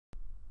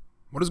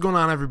What is going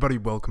on, everybody?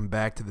 Welcome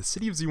back to the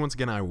City of Z. Once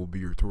again, I will be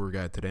your tour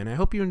guide today, and I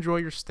hope you enjoy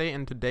your stay.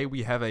 And today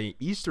we have a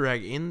Easter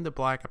egg in the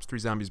Black Ops 3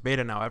 Zombies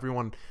beta. Now,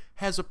 everyone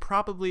has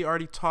probably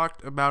already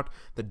talked about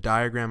the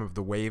diagram of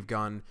the wave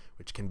gun,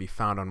 which can be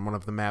found on one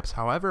of the maps.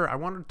 However, I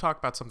wanted to talk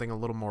about something a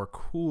little more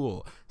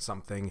cool,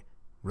 something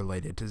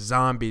related to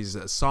zombies,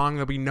 a song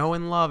that we know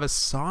and love, a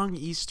song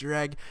Easter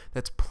egg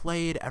that's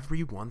played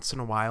every once in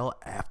a while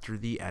after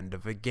the end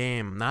of a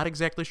game. Not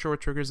exactly sure what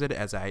triggers it,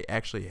 as I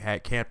actually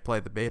can't play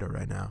the beta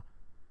right now,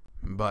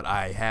 but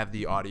I have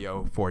the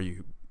audio for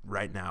you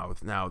right now.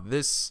 Now,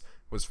 this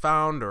was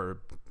found, I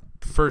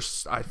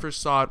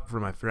first saw it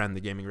from my friend,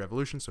 The Gaming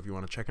Revolution, so if you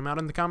want to check him out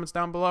in the comments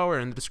down below or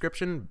in the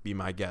description, be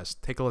my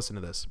guest. Take a listen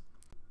to this.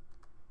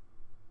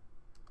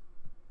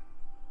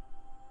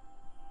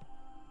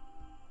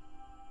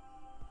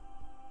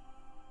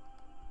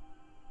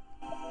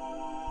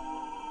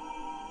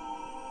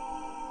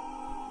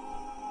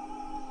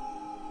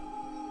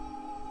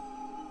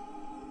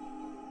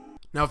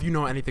 Now, if you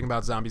know anything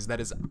about zombies, that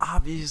is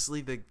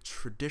obviously the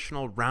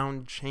traditional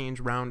round change,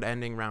 round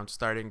ending, round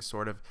starting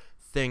sort of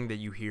thing that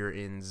you hear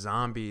in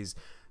zombies.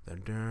 The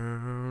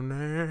down,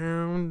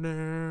 down,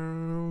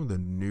 down, the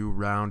new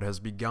round has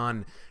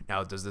begun.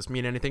 Now, does this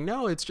mean anything?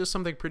 No, it's just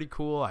something pretty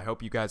cool. I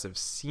hope you guys have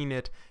seen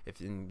it.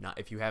 If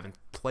you haven't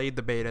played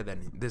the beta,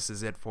 then this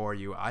is it for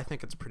you. I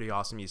think it's a pretty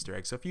awesome Easter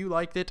egg. So if you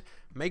liked it,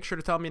 make sure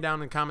to tell me down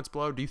in the comments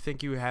below. Do you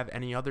think you have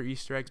any other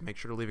Easter eggs? Make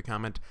sure to leave a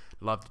comment.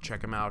 Love to check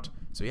them out.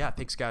 So yeah,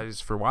 thanks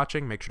guys for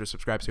watching. Make sure to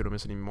subscribe so you don't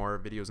miss any more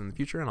videos in the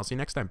future, and I'll see you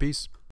next time. Peace.